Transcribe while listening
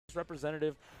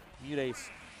representative, MuteAce,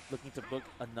 looking to book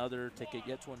another ticket,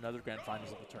 yet to another grand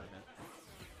finals of the tournament.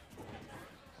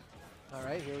 All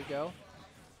right, here we go.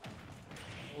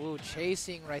 Ooh,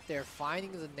 chasing right there,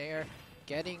 finding the nair,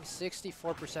 getting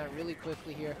 64% really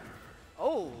quickly here.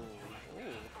 Oh,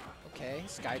 ooh, okay,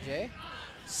 Skyjay.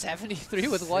 73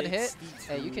 with one hit.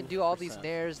 Hey, you can do all these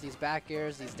nairs, these back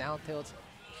airs, these down tilts.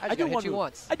 I just gotta hit you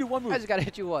once. I do one move. I just gotta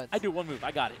hit you once. I do one move.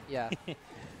 I got it. Yeah.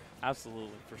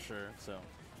 Absolutely, for sure. So.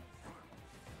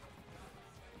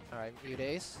 All right,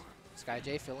 MuteAce,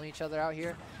 Skyjay filling each other out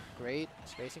here. Great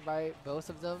spacing by both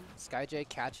of them. Skyjay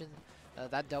catching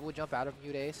that double jump out of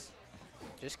MuteAce.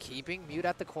 Just keeping Mute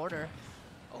at the corner.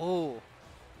 Oh,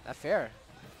 that fair.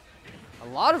 A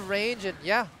lot of range, and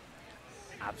yeah.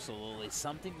 Absolutely.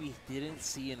 Something we didn't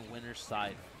see in winner's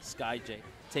side. Skyjay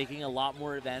taking a lot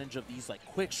more advantage of these like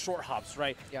quick short hops,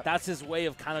 right? Yep. That's his way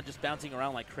of kind of just bouncing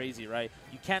around like crazy, right?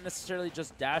 You can't necessarily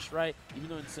just dash, right? Even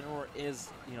though Incineroar is,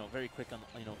 very quick on,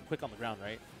 quick on the ground,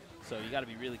 right? So you got to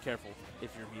be really careful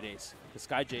if you're MuteAce. Because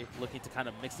Skyjay looking to kind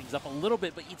of mix things up a little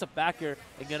bit, but eats a back air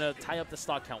and going to tie up the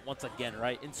stock count once again,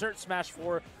 right? Insert Smash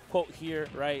 4 quote here,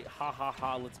 right? Ha ha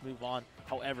ha, let's move on.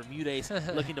 However,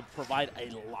 MuteAce looking to provide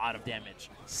a lot of damage.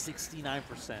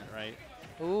 69%, right?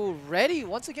 Ooh, ready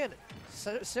once again.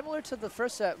 Similar to the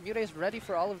first set, MuteAce ready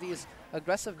for all of these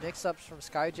aggressive mix-ups from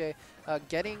Skyjay.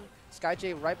 Getting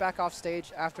Skyjay right back off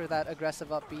stage after that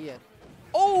aggressive up B. And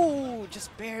oh,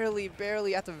 just barely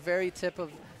at the very tip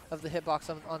of the hitbox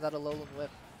on that Alolan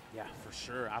whip. Yeah, for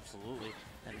sure, absolutely.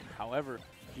 And however,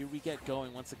 here we get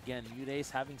going once again. MuteAce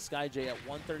having Skyjay at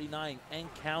 139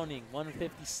 and counting,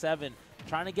 157.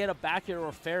 Trying to get a back air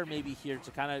or fair maybe here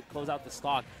to kind of close out the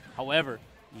stock. However,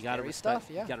 you got to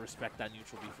respect, yeah. You got to respect that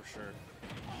neutral B for sure.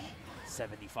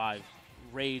 75,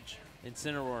 Rage,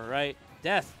 Incineroar, right?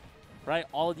 Death, right?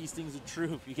 All of these things are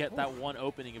true if you get that one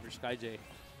opening of your Skyjay.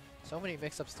 So many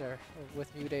mix-ups there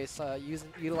with MuteAce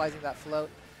utilizing that float.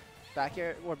 Back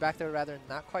there, rather,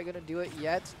 not quite going to do it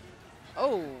yet.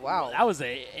 Oh, wow. Well, that was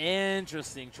an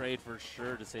interesting trade for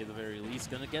sure, to say the very least.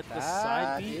 Going to get the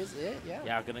side beat. That is it, yeah.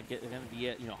 Yeah, going to be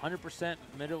at 100%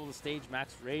 middle of the stage,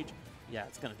 max rage. Yeah,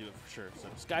 it's going to do it for sure. So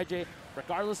Skyjay,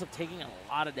 regardless of taking a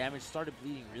lot of damage, started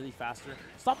bleeding really faster.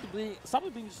 Stopped the bleeding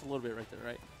just a little bit right there,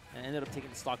 right? And ended up taking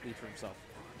the stock lead for himself.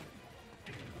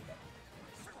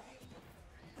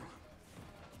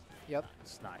 Yep.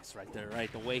 It's nice right there,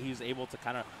 right? The way he was able to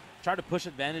kind of try to push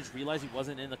advantage, realize he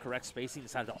wasn't in the correct spacing,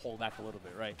 decided to hold back a little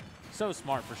bit, right? So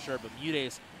smart for sure, but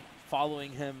MuteAce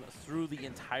following him through the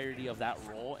entirety of that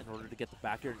roll in order to get the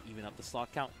back air and even up the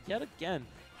stock count yet again.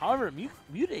 However,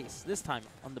 MuteAce this time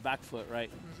on the back foot, right?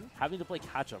 Having to play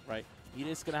catch up, right?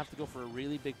 MuteAce is gonna have to go for a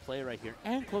really big play right here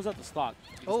and close out the stock.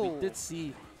 Oh, we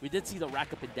did see the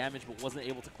rack up in damage, but wasn't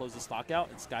able to close the stock out,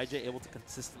 and Skyjay able to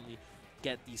consistently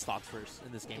get these stocks first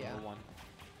in this game number one.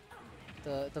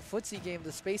 The footsie game,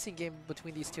 the spacing game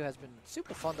between these two has been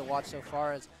super fun to watch so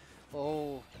far. As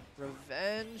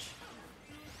revenge.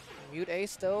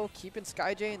 MuteAce though keeping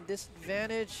Skyjay in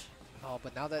disadvantage. Oh,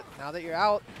 but now that you're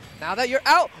out, no,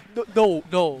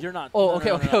 You're not. Oh,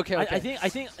 no, okay. I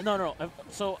think no.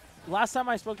 So last time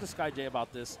I spoke to Skyjay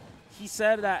about this, he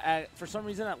said that for some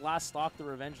reason at last stock the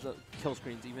revenge kill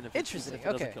screens even if it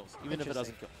doesn't kill. Even if it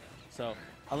doesn't kill. So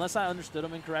unless I understood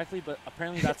him incorrectly, but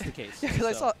apparently that's the case. Yeah,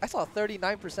 because I saw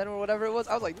 39% or whatever it was.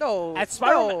 I was like, no. At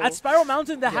Spiral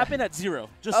Mountain, that happened at 0.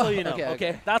 Just so you know.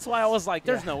 Okay. That's why I was like,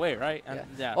 there's no way, right? And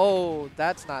Oh,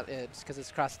 that's not it, because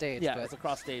it's cross stage. Yeah, it's a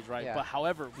cross stage, right? Yeah. But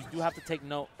however, we do have to take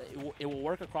note. It will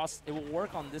work across. It will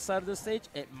work on this side of the stage.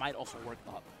 It might also work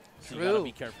up. So you gotta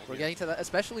be careful. We're getting to that,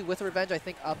 especially with revenge. I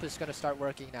think up is going to start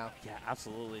working now. Yeah,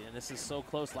 absolutely. And this is so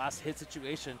close. Last hit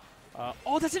situation.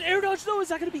 Oh, that's an air dodge, though. Is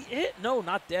that going to be it? No,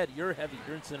 not dead. You're heavy.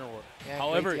 You're Incineroar. Yeah,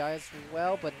 however, DI as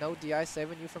well, but no DI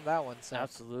saving you from that one. So.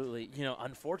 Absolutely.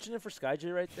 Unfortunate for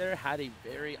Skyjay right there. Had a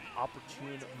very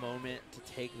opportune moment to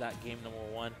take that game number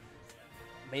one.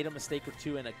 Made a mistake or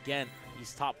two, and again,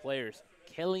 these top players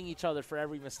killing each other for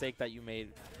every mistake that you made.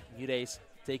 MuteAce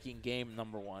taking game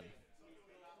number one.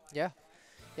 Yeah,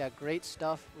 great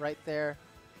stuff right there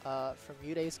from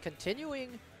MuteAce.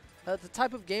 Continuing the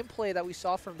type of gameplay that we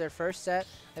saw from their first set.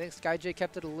 I think Skyjay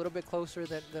kept it a little bit closer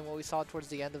than what we saw towards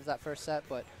the end of that first set,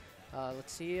 but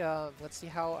let's see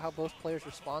how both players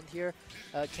respond here.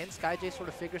 Can Skyjay sort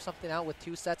of figure something out with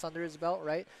 2 sets under his belt,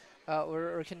 right?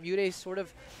 Or can MuteAce sort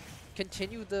of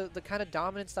continue the kind of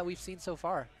dominance that we've seen so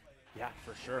far? Yeah,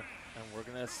 for sure. And we're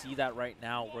going to see that right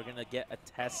now. We're going to get a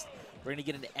test. We're going to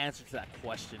get an answer to that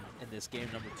question in this game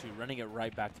number 2, running it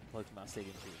right back to Pokemon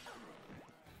Stadium 2.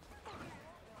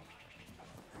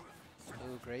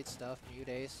 Ooh, great stuff,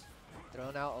 MuteAce.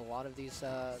 Throwing out a lot of these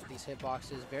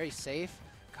hitboxes. Very safe.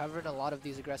 Covering a lot of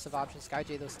these aggressive options.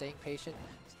 Skyjay, though, staying patient.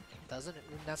 Doesn't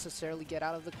necessarily get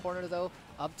out of the corner, though.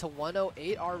 Up to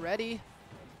 108 already.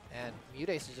 And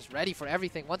MuteAce is just ready for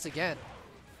everything once again.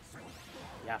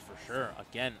 Yeah, for sure.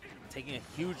 Again, taking a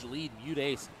huge lead,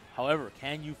 MuteAce. However,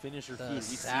 can you finish your food? We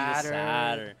see the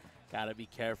Saturn. Gotta be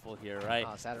careful here, right?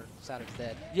 Oh, Saturn's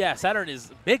dead. Yeah, Saturn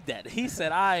is big dead. He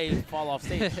said, I fall off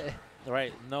stage.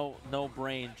 Right, no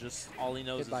brain, just all he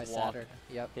knows is walk. Saturn.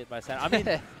 Yep. Hit by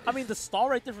Saturn. I mean, the stall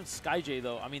right there from Skyjay,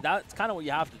 though, I mean, that's kind of what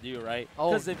you have to do, right?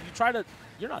 Because if you try to,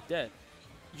 you're not dead.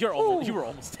 You were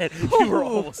almost dead. You were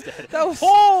almost dead. That was,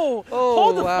 hold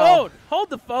the phone. Hold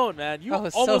the phone, man. You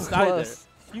almost so died there.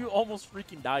 You almost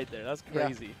freaking died there. That's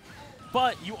crazy. Yeah.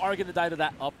 But you are going to die to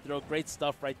that up throw. Great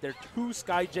stuff right there to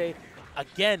Skyjay.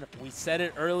 Again, we said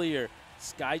it earlier.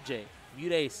 Skyjay,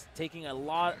 MuteAce taking a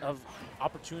lot of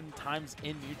opportune times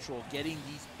in neutral, getting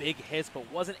these big hits, but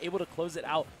wasn't able to close it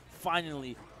out.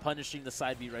 Finally punishing the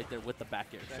side B right there with the back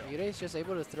air. Yeah, MuteAce just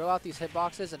able to throw out these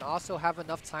hitboxes and also have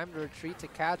enough time to retreat to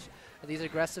catch these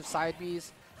aggressive side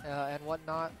Bs and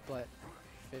whatnot. But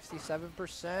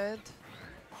 57%.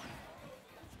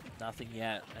 Nothing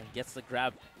yet, and gets the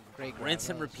grab. Great grab. Rinse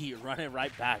and repeat, run it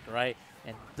right back, right?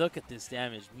 And look at this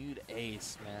damage.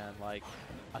 MuteAce, man. Like,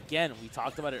 again, we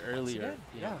talked about it earlier.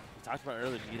 You know, we talked about it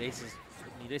earlier.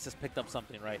 MuteAce has picked up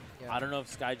something, right? Yeah. I don't know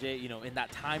if Skyjay, you know, in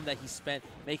that time that he spent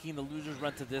making the losers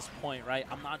run to this point, right?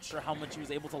 I'm not sure how much he was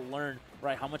able to learn,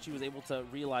 right? How much he was able to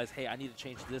realize, hey, I need to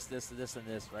change this, and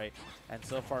this, right? And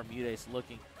so far, MuteAce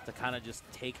looking to kind of just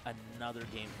take another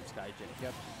game from Skyjay.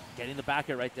 Yep. Getting the back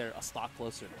air right there, a stock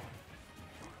closer.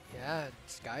 Yeah,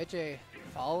 Skyjay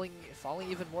falling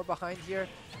even more behind here.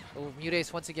 Oh,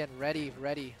 MuteAce once again ready,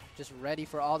 just ready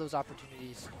for all those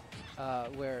opportunities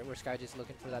where Skyjay's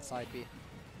looking for that side B.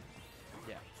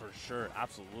 Yeah, for sure,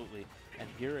 absolutely. And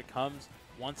here it comes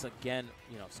once again.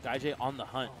 You know, Skyjay on the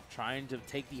hunt, trying to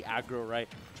take the aggro, right?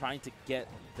 Trying to get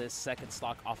this second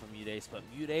stock off of MuteAce, but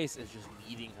MuteAce is just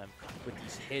meeting him with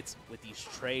these hits, with these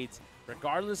trades,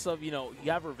 regardless of, you know,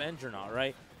 you have revenge or not,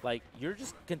 right? Like, you're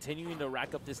just continuing to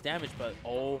rack up this damage, but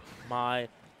oh my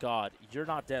god, you're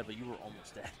not dead, but you were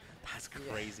almost dead. That's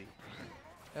crazy.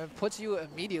 Yeah. It puts you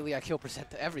immediately at kill percent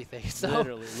to everything. So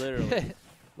literally.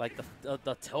 Like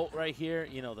the tilt right here,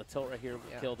 you know, the tilt right here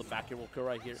will kill, the back here will kill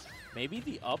right here. Maybe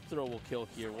the up throw will kill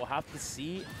here. We'll have to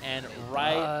see, and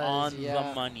right on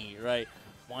the money, right?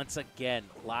 Once again,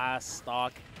 last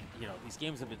stock. You know, these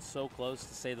games have been so close,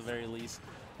 to say the very least.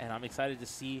 And I'm excited to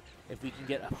see if we can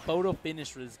get a photo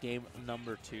finish for this game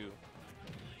number 2.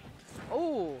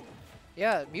 Oh,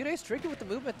 yeah, MuteAce tricky with the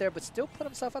movement there, but still put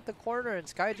himself at the corner, and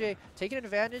Skyjay taking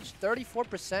advantage,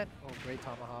 34%. Oh, great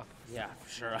tomahawk. Yeah, for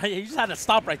sure. You just had to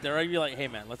stop right there, right? You're like, hey,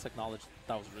 man, let's acknowledge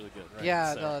that was really good, right?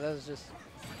 Yeah, so. No, that was just...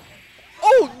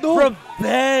 Oh, no!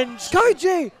 Revenge!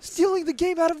 Skyjay stealing the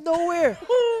game out of nowhere!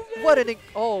 What an...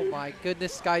 Oh, my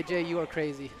goodness, Skyjay, you are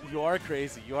crazy. You are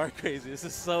crazy. You are crazy. This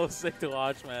is so sick to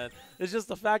watch, man. It's just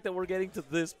the fact that we're getting to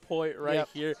this point right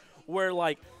here where,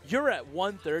 like, you're at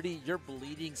 130, you're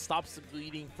bleeding, stops the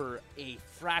bleeding for a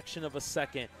fraction of a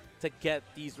second to get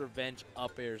these revenge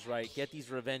up airs, right? Get these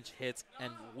revenge hits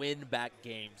and win back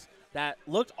games that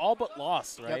looked all but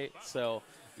lost, right? Yep. So,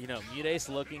 you know, MuteAce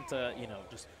looking to, you know,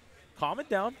 just calm it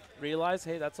down, realize,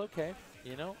 hey, that's okay.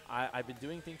 You know, I've been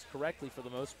doing things correctly for the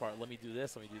most part. Let me do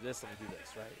this, let me do this, let me do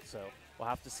this, right? So we'll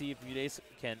have to see if MuteAce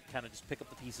can kind of just pick up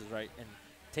the pieces, right, and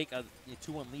take a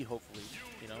 2-1 lead, hopefully,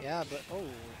 you know? Yeah, but,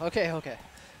 oh, okay.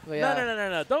 But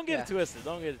no. Don't get it twisted.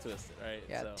 Don't get it twisted, right?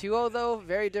 Yeah, 2-0, though,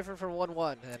 very different from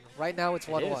 1-1. And right now it's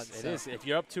 1-1. It is. If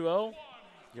you're up 2-0,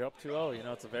 you're up 2-0. You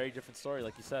know, it's a very different story,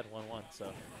 like you said, 1-1.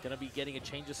 So going to be getting a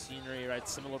change of scenery, right?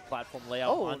 Similar platform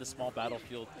layout on the small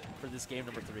battlefield for this game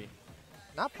number 3.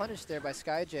 Not punished there by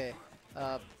Skyjay.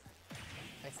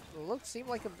 Seemed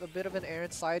like a bit of an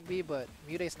errant side B, but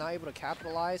MuteAce not able to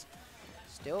capitalize.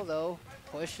 Still, though,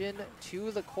 pushing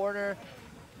to the corner.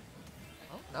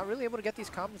 Oh, not really able to get these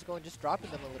combos going, just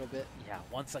dropping them a little bit. Yeah,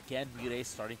 once again, MuteAce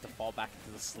starting to fall back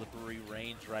into the slippery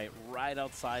range, right? Right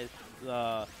outside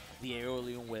the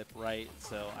Aeolian Whip, right?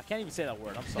 So I can't even say that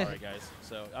word. I'm sorry, guys.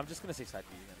 So I'm just going to say side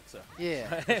B again. So.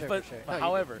 Yeah, for sure, but, for sure. But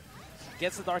however,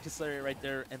 gets the Darkest Slayer right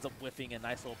there, ends up whiffing a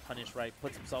nice little punish, right?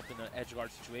 Puts himself in an edge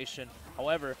guard situation.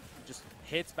 However, just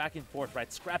hits back and forth,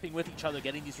 right? Scrapping with each other,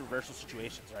 getting these reversal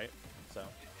situations, right? So.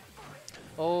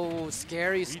 Oh,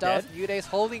 scary stuff. MuteAce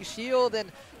holding shield and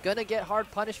gonna get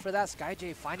hard punished for that.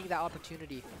 Skyjay finding that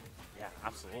opportunity. Yeah,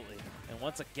 absolutely. And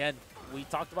once again, we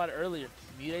talked about it earlier.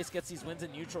 MuteAce gets these wins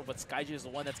in neutral, but Skyjay is the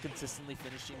one that's consistently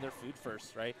finishing their food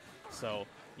first, right? So,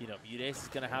 you know, MuteAce is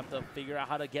going to have to figure out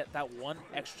how to get that one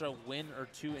extra win or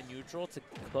two in neutral to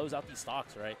close out these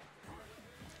stocks, right?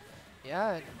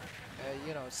 Yeah, and,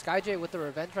 you know, Skyjay with the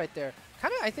revenge right there.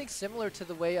 Kind of, I think, similar to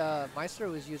the way Meister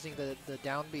was using the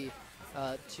down B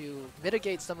to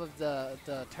mitigate some of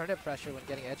the turnip pressure when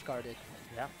getting edge guarded.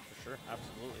 Yeah, for sure.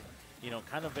 Absolutely. You know,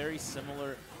 kind of very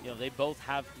similar. You know, they both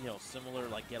have, you know, similar,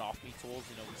 like, get-off-me tools.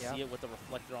 You know, we see it with the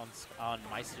Reflector on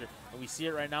Meister, and we see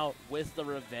it right now with the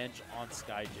Revenge on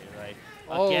Skyjay, right?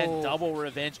 Again, double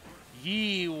Revenge.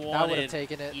 He wanted, that would have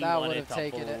taken it. That would have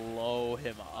taken it. Blow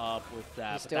him up with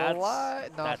that. He's still alive?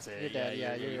 No, that's it. You're dead.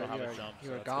 Yeah, you don't have a jump.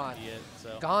 You're so gone.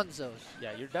 So. Gonzos.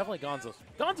 Yeah, you're definitely Gonzos.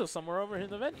 Gonzo's somewhere over in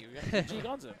the venue. G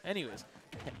Gonzo. Anyways,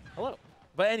 hello.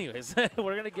 But anyways,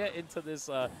 we're gonna get into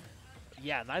this.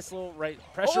 Yeah, nice little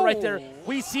pressure right there.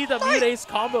 We see the MuteAce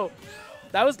combo.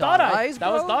 That was Dot Eye.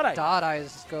 That was Dot Eye. Dot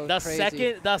Eyes go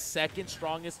crazy. The second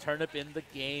strongest turnip in the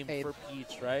game for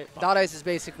Peach, right? Dot Eyes is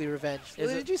basically revenge.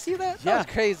 Did you see that? Yeah. That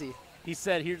was crazy. He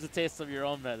said, "Here's a taste of your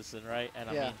own medicine," right? And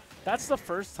I mean, that's the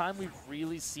first time we've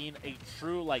really seen a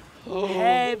true, like,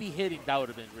 heavy hitting. That would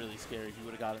have been really scary if you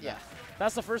would have gotten that.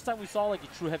 That's the first time we saw, like, a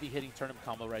true heavy hitting turnip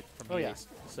combo right from MuteAce.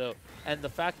 So, and the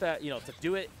fact that, you know, to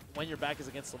do it when your back is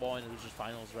against the wall in the Losers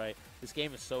Finals, right? This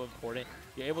game is so important.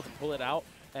 You're able to pull it out.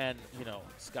 And, you know,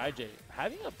 Skyjay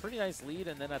having a pretty nice lead,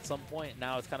 and then at some point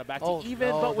now it's kind of back to even.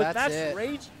 No, but with Max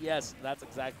Rage, yes, that's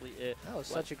exactly it. That was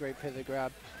such a great pivot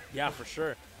grab. Yeah, for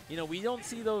sure. You know, we don't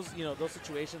see those, you know, those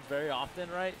situations very often,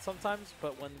 right, sometimes.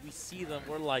 But when we see them,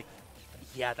 we're like,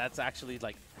 yeah, that's actually,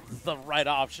 like, the right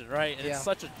option, right? And it's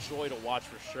such a joy to watch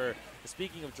for sure.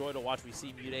 Speaking of joy to watch, we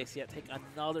see MuteAce take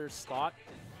another stock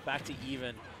back to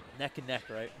even, neck and neck,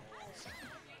 right?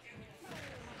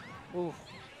 Ooh.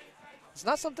 It's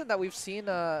not something that we've seen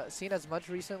as much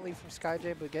recently from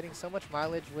Skyjay, but getting so much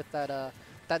mileage with that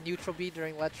that neutral beat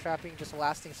during ledge trapping just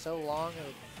lasting so long.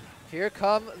 And here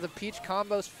come the Peach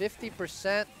combos,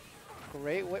 50%.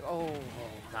 Great way. Oh,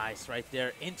 nice right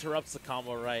there. Interrupts the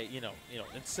combo, right? You know,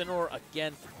 Incineroar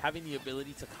again having the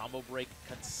ability to combo break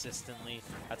consistently.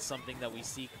 That's something that we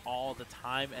see all the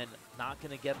time, and not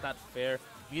gonna get that fair.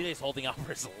 MuteAce holding out for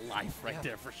his life right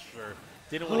there for sure.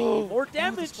 Didn't want to eat more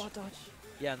damage. Spot dodge.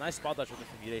 Yeah, nice spot dodge with the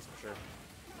MuteAce for sure.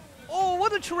 Oh,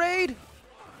 what a trade!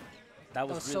 That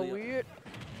was really so weird.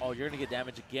 Oh, you're gonna get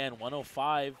damage again.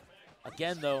 105.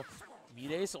 Again though,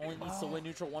 MuteAce only needs to win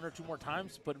neutral 1 or 2 more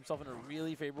times to put himself in a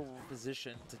really favorable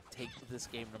position to take this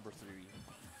game number 3.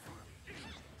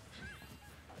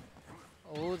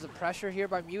 Oh, the pressure here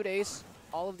by MuteAce.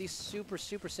 All of these super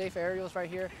safe aerials right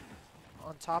here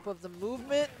on top of the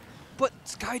movement. But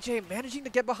Skyjay managing to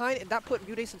get behind, and that put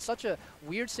MuteAce in such a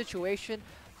weird situation.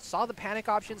 Saw the panic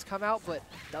options come out, but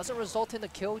doesn't result in the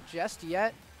kill just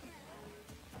yet.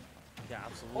 Yeah,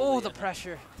 absolutely. Oh, the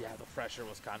pressure. Yeah, the pressure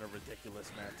was kind of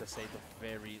ridiculous, man, to say the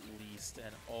very least.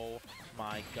 And oh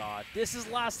my god. This is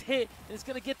last hit, and it's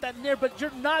going to get that nair, but you're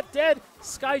not dead.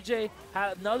 Skyjay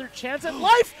had another chance at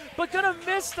life, but going to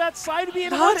miss that side B.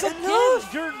 And once again,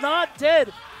 you're not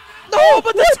dead. No,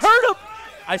 but the turnip.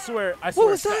 I swear, what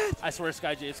was that? I swear,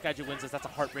 Skyjay, if Skyjay wins this, that's a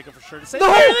heartbreaker for sure to say. No!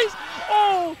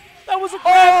 Oh, that was a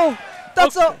grab.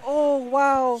 That's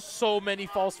wow. So many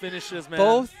false finishes, man.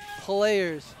 Both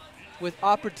players with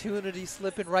opportunity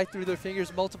slipping right through their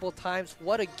fingers multiple times.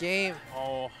 What a game.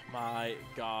 Oh my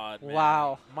god, man.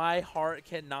 Wow. My heart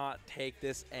cannot take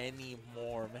this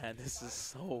anymore, man. This is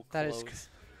so close.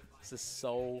 This is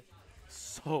so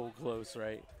close,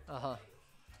 right? Uh-huh.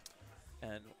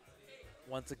 And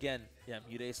once again, yeah,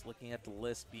 MuteAce looking at the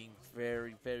list, being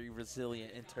very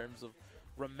resilient in terms of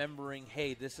remembering,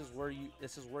 hey, this is where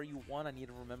you won. I need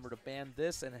to remember to ban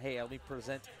this, and hey, let me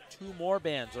present 2 more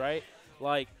bans, right?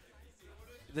 Like,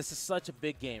 this is such a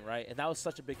big game, right? And that was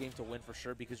such a big game to win for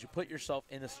sure, because you put yourself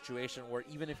in a situation where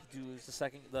even if you lose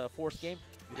the 4th game,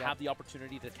 you have the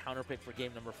opportunity to counterpick for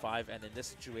game number 5. And in this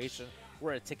situation,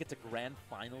 where a ticket to grand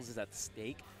finals is at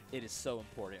stake, it is so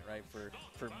important, right,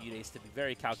 for MuteAce to be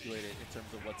very calculated in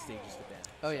terms of what stages to ban.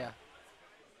 Oh yeah.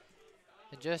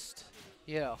 And just,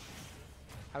 you know,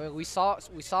 I mean, we saw it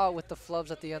with the flubs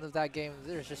at the end of that game.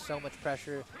 There's just so much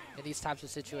pressure in these types of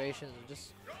situations. And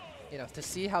just, you know, to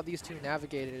see how these two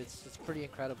navigated, it's pretty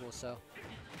incredible. So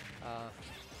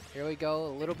here we go,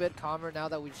 a little bit calmer now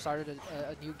that we've started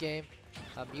a new game.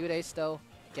 MuteAce though,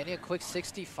 getting a quick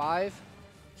 65,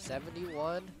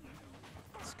 71.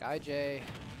 Skyjay,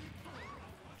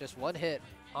 just 1 hit,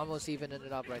 almost evening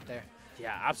it up right there.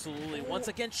 Yeah, absolutely. Once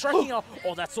again, striking out.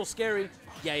 Oh, that's so scary.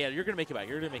 Yeah, you're going to make it back.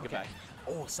 You're going to make it back.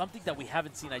 Oh, something that we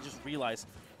haven't seen, I just realized.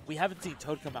 We haven't seen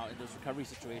Toad come out in those recovery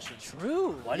situations.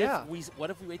 True. What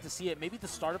if we wait to see it? Maybe the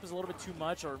startup is a little bit too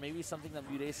much, or maybe something that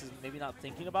MuteAce is maybe not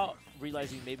thinking about,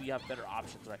 realizing maybe you have better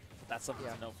options, right? But that's something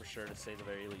to know for sure, to say the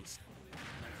very least.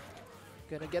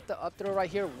 Gonna get the up throw right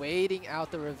here, waiting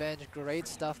out the revenge. Great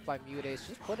stuff by MuteAce,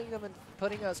 just putting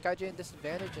Skyjay in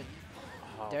disadvantage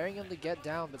and daring him to get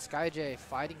down. But Skyjay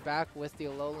fighting back with the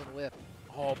Alolan Whip.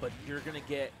 Oh, but you're gonna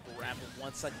get rammed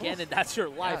once again, and that's your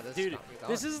life, Yeah, dude.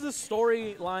 This is the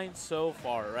storyline so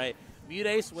far, right?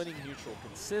 MuteAce winning neutral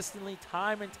consistently,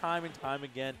 time and time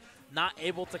again, not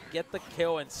able to get the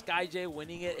kill, and Skyjay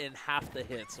winning it in half the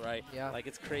hits, right? Yeah. Like,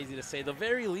 it's crazy to say. The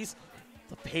very least,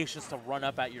 the patience to run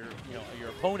up at your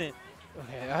opponent.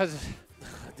 Okay,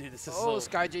 Dude, this is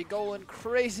Skyjay going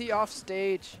crazy off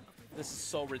stage. This is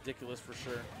so ridiculous for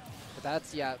sure. But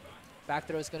that's back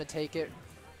throw is gonna take it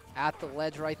at the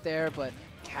ledge right there, but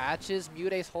catches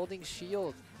MuteAce holding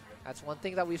shield. That's one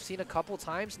thing that we've seen a couple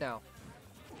times now.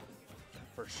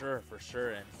 For sure.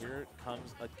 And here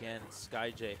comes again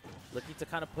Skyjay, looking to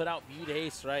kind of put out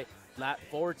MuteAce, right? Lat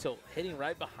forward tilt, hitting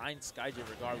right behind Skyjay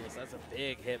regardless. That's a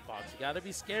big hitbox. You gotta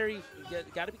be scary. You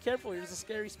gotta be careful. Here's a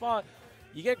scary spot.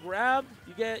 You get grabbed,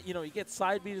 you get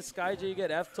side B to Skyjay, you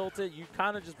get F tilted, you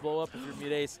kind of just blow up if you're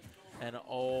MuteAce. And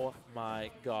oh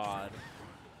my god.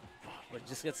 But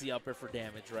just gets the upper for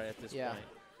damage right at this point.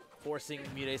 Forcing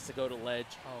MuteAce to go to ledge.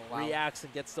 Oh, wow. Reacts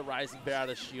and gets the Rising Bear out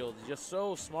of shield. He's just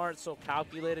so smart, so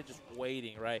calculated, just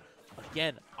waiting, right?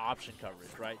 Again, option coverage,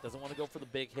 right? Doesn't want to go for the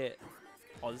big hit.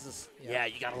 Oh, this is, you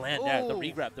got to land that. The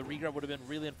regrab. The regrab would have been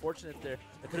really unfortunate there.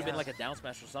 It could have been like a down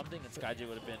smash or something, and Skyjay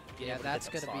would have been. Yeah, that's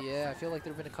going to be it. I feel like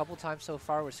there have been a couple times so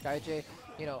far where Skyjay,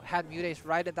 had MuteAce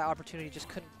right at that opportunity, just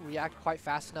couldn't react quite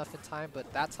fast enough in time,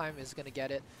 but that time is going to get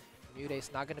it.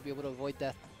 MuteAce not going to be able to avoid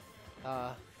death.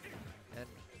 And,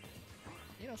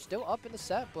 still up in the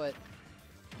set, but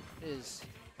is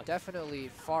definitely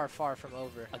far from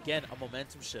over. Again, a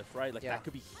momentum shift, right? Like, that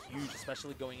could be huge,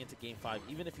 especially going into Game 5,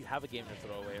 even if you have a game to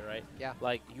throw away, right? Yeah.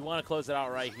 Like, you want to close it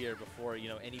out right here before,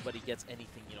 anybody gets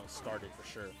anything, started for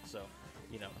sure. So,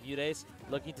 MuteAce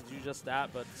looking to do just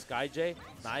that, but Skyjay,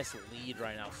 nice lead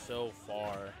right now so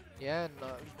far. Yeah, and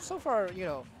so far,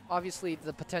 obviously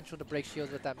the potential to break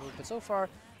shields with that move, but so far,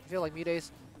 I feel like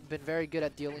MuteAce been very good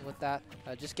at dealing with that,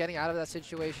 just getting out of that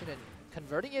situation and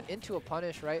converting it into a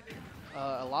punish, right?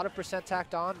 A lot of percent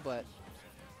tacked on, but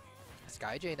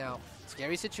Skyjay now,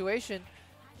 scary situation,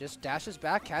 just dashes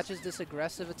back, catches this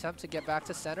aggressive attempt to get back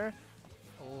to center.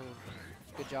 Oh,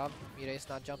 good job, MuteAce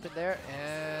not jumping there,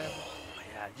 and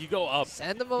you go up.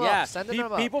 Send them up. Send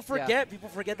them up. People forget. People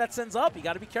forget that sends up. You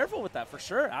got to be careful with that for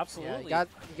sure. Absolutely. Yeah,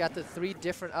 you got the 3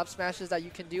 different up smashes that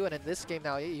you can do, and in this game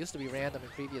now, it used to be random in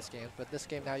previous games, but this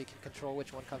game now you can control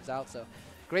which one comes out. So,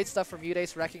 great stuff from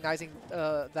MuteAce, recognizing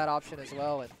that option as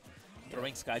well, and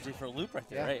throwing Skyjay for a loop right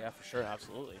there. Right? Yeah, for sure.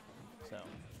 Absolutely. So,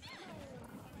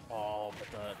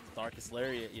 but the Darkest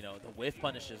Lariat, the whiff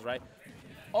punishes, right?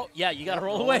 Oh yeah, you got to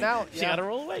roll away. You got to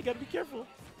roll away. Got to be careful.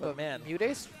 But man,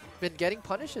 MuteAce been getting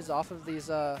punishes off of these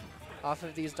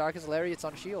Darkest Lariats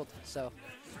on shield. So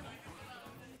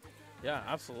yeah,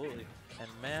 absolutely. And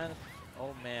man,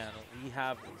 oh man, we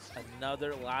have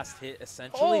another last hit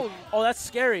essentially. Oh, that's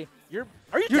scary.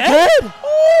 Are you dead?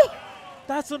 Oh,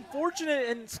 that's unfortunate.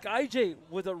 And Skyjay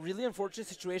with a really unfortunate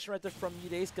situation right there from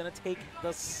MuteAce, gonna take the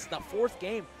 4th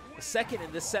game, the 2nd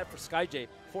in this set for Skyjay,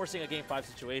 forcing a Game 5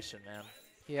 situation, man.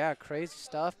 Yeah, crazy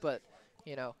stuff, but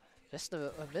just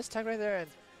a mistake right there, and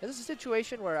this is a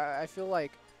situation where I feel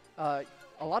like a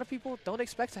lot of people don't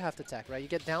expect to have to tech, right? You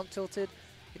get down tilted,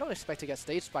 you don't expect to get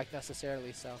stage spike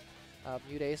necessarily, so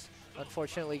MuteAce,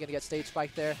 unfortunately, going to get stage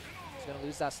spike there. He's going to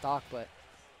lose that stock, but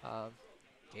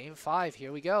Game 5,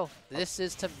 here we go. This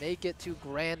is to make it to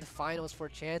Grand Finals for a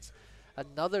chance.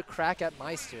 Another crack at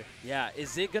Meister. Yeah,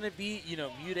 is it going to be,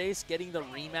 MuteAce getting the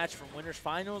rematch from Winners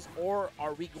Finals, or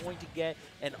are we going to get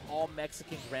an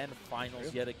all-Mexican Grand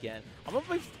Finals yet again? I'm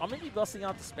gonna be busting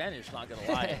out the Spanish, not going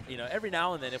to lie. Every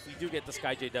now and then if we do get the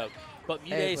Skyjay dub. But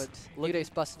MuteAce,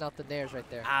 MuteAce busting out the nairs right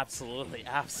there. Absolutely,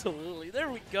 absolutely.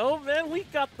 There we go, man. We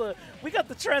got the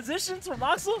transitions from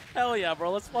Oxel. Hell yeah,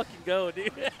 bro. Let's fucking go,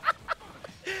 dude.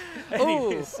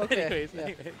 anyways.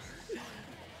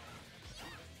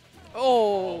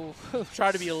 Oh,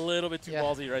 try to be a little bit too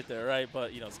ballsy right there, right?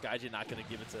 But, Skyjay not going to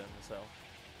give it to him, so.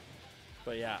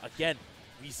 But, yeah, again,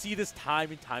 we see this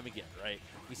time and time again, right?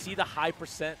 We see the high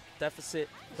percent deficit,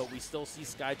 but we still see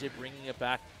Skyjay bringing it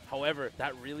back. However,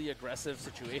 that really aggressive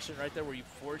situation right there where you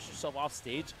force yourself off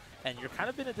stage and you're kind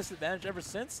of been at a disadvantage ever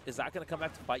since, is that going to come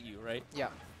back to bite you, right? Yeah.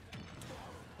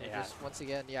 Just once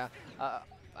again,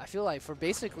 I feel like for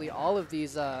basically all of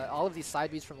these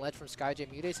side beats from ledge from Skyjay,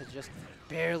 MuteAce is just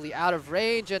barely out of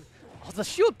range, and the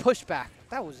shield pushback,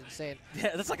 that was insane.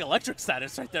 Yeah, that's like electric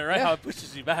status right there, right? Yeah. How it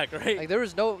pushes you back, right? Like there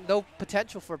was no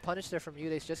potential for punish there from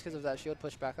MuteAce just because of that shield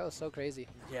pushback. That was so crazy.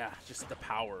 Yeah, just the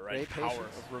power, right? Great Power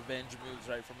patience. of revenge moves,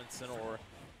 right, from Incineroar.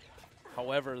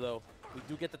 However, though, we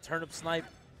do get the turnip snipe.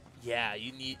 Yeah,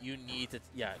 you need to,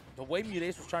 yeah. The way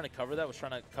MuteAce was trying to cover that was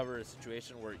trying to cover a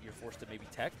situation where you're forced to maybe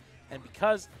tech. And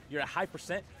because you're at high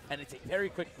percent and it's a very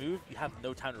quick move, you have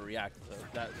no time to react. So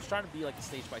it's trying to be like a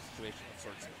stage fight situation of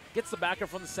sorts. Gets the backer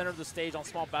from the center of the stage on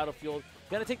small battlefield.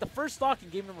 Gonna take the first stock in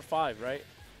game number 5, right?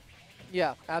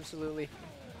 Yeah, absolutely.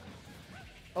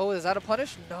 Oh, is that a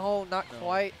punish? No, not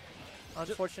quite.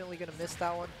 Unfortunately, gonna miss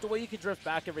that one. The way you can drift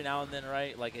back every now and then,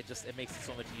 right? Like it makes it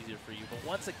so much easier for you. But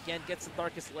once again, gets the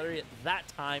Darkest Lariat that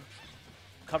time,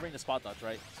 covering the spot dodge,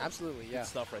 right? So absolutely, yeah. Good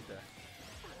stuff right there.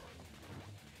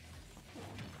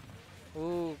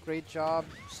 Ooh, great job.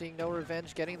 Seeing no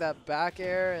revenge, getting that back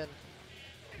air, and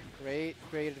great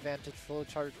advantage. Full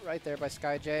charge right there by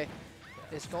Skyjay.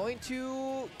 Is going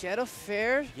to get a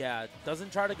fair. Yeah,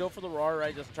 doesn't try to go for the roar,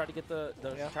 right? Doesn't try to get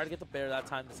try to get the bear that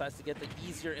time. Decides to get the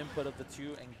easier input of the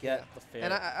two and get the fair.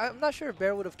 And I'm not sure if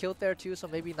bear would have killed there too, so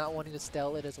maybe not wanting to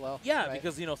stall it as well. Yeah, right?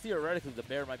 because theoretically the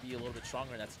bear might be a little bit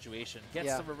stronger in that situation.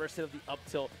 Gets the reverse hit of the up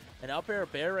tilt. An up air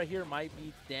bear right here might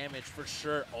be damaged for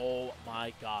sure. Oh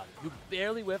my god. You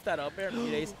barely whiffed that up air,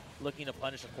 MuteAce looking to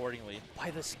punish accordingly.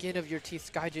 By the skin of your teeth,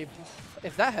 Skyjay.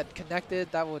 If that had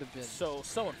connected, that would have been so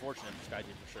unfortunate for Skyjay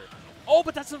for sure. Oh,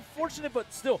 but that's unfortunate,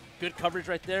 but still good coverage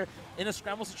right there. In a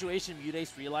scramble situation,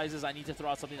 MuteAce realizes I need to throw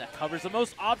out something that covers the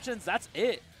most options. That's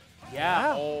it.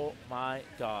 Yeah. Oh my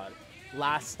god.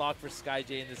 Last stock for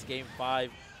Skyjay in this game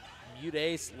 5.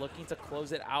 MuteAce looking to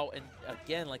close it out, and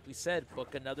again, like we said,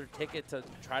 book another ticket to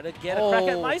try to get a crack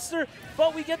at Meister,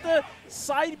 but we get the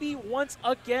side B once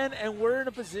again, and we're in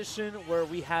a position where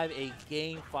we have a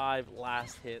game 5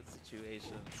 last hit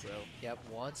situation. So yep,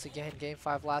 once again, game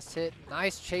 5 last hit.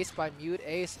 Nice chase by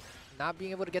MuteAce, not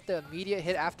being able to get the immediate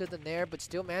hit after the nair, but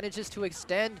still manages to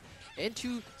extend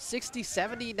into 60,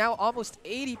 70, now almost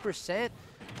 80%.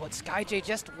 But Skyjay,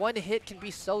 just one hit can be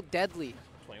so deadly.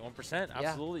 21%,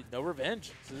 absolutely. No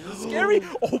revenge. This is scary.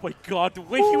 Oh my god, the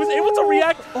way he was able to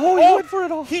react. Oh, he went for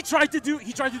it all. He tried to do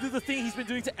the thing he's been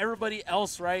doing to everybody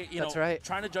else, right? That's right.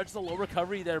 Trying to judge the low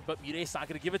recovery there, but MuteAce not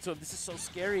going to give it to him. This is so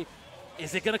scary.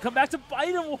 Is it going to come back to bite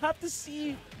him? We'll have to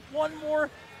see. One more.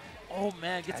 Oh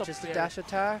man, gets Catches a the dash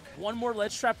attack. One more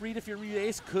ledge trap read if you're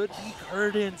MuteAce could be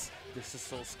curtains. This is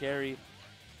so scary.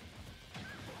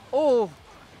 Oh.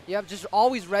 Yep, just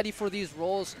always ready for these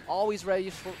rolls, always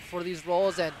ready for these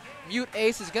rolls, and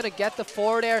MuteAce is going to get the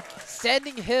forward air,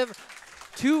 sending him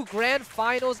to grand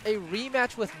finals, a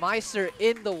rematch with Meister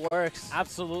in the works.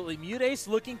 Absolutely. MuteAce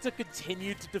looking to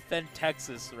continue to defend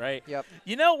Texas, right? Yep.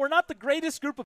 You know, we're not the greatest group of